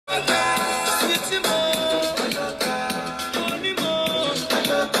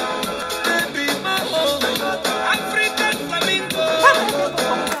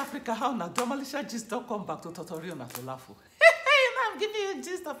Africa, how now? Domalisha just don't come back to Totorion and to laugh. I'm giving you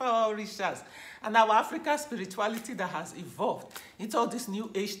gist of our orishas and our African spirituality that has evolved into all these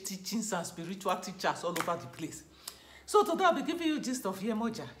new age teachings and spiritual teachers all over the place. So today I'll be giving you gist of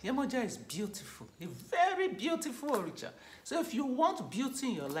Yemoja. Yemoja is beautiful, a very beautiful orisha. So if you want beauty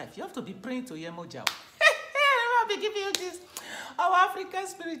in your life, you have to be praying to Yemoja. I'll be giving you gist. Our African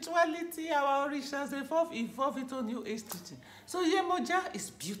spirituality, our orishas evolve into new age teaching. So Yemoja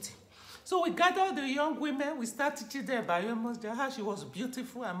is beauty. So we gathered the young women, we start teaching them about Yemoja, how she was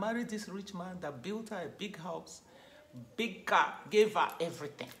beautiful and married this rich man that built her a big house, big car, gave her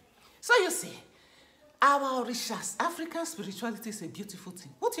everything. So you see, our orishas, African spirituality is a beautiful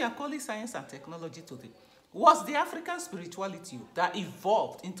thing. What you are calling science and technology today was the African spirituality that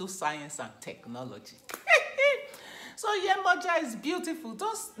evolved into science and technology. So Yemoja is beautiful.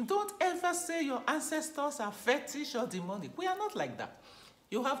 Don't ever say your ancestors are fetish or demonic. We are not like that.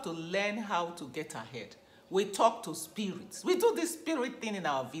 You have to learn how to get ahead. We talk to spirits. We do this spirit thing in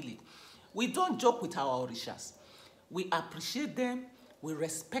our village. We don't joke with our orishas. We appreciate them. We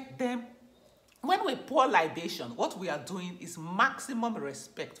respect them. When we pour libation, what we are doing is maximum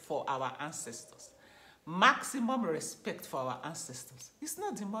respect for our ancestors. Maximum respect for our ancestors. It's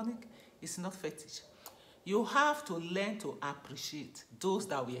not demonic. It's not fetish. You have to learn to appreciate those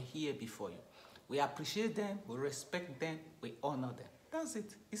that were here before you. We appreciate them. We respect them. We honor them. That's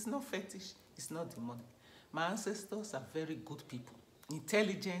it. It's not fetish. It's not demonic. My ancestors are very good people.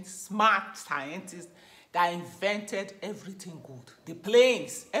 Intelligent, smart scientists that invented everything good. The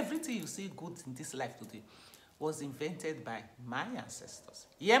planes, everything you see good in this life today was invented by my ancestors.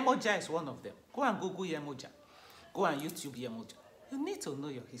 Yemoja is one of them. Go and Google Yemoja. Go and YouTube Yemoja. You need to know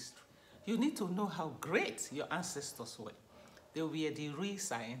your history. You need to know how great your ancestors were. They were the real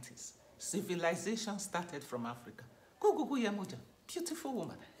scientists. Civilization started from Africa. Go Google Yemoja. Beautiful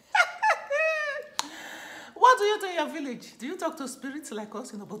woman. What do you do in your village? Do you talk to spirits like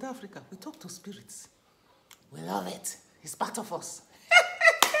us in Obodo Africa? We talk to spirits. We love it. It's part of us.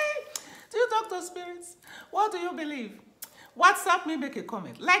 Do you talk to spirits? What do you believe? WhatsApp me, make a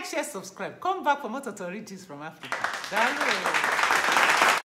comment. Like, share, subscribe. Come back for more tutorials from Africa.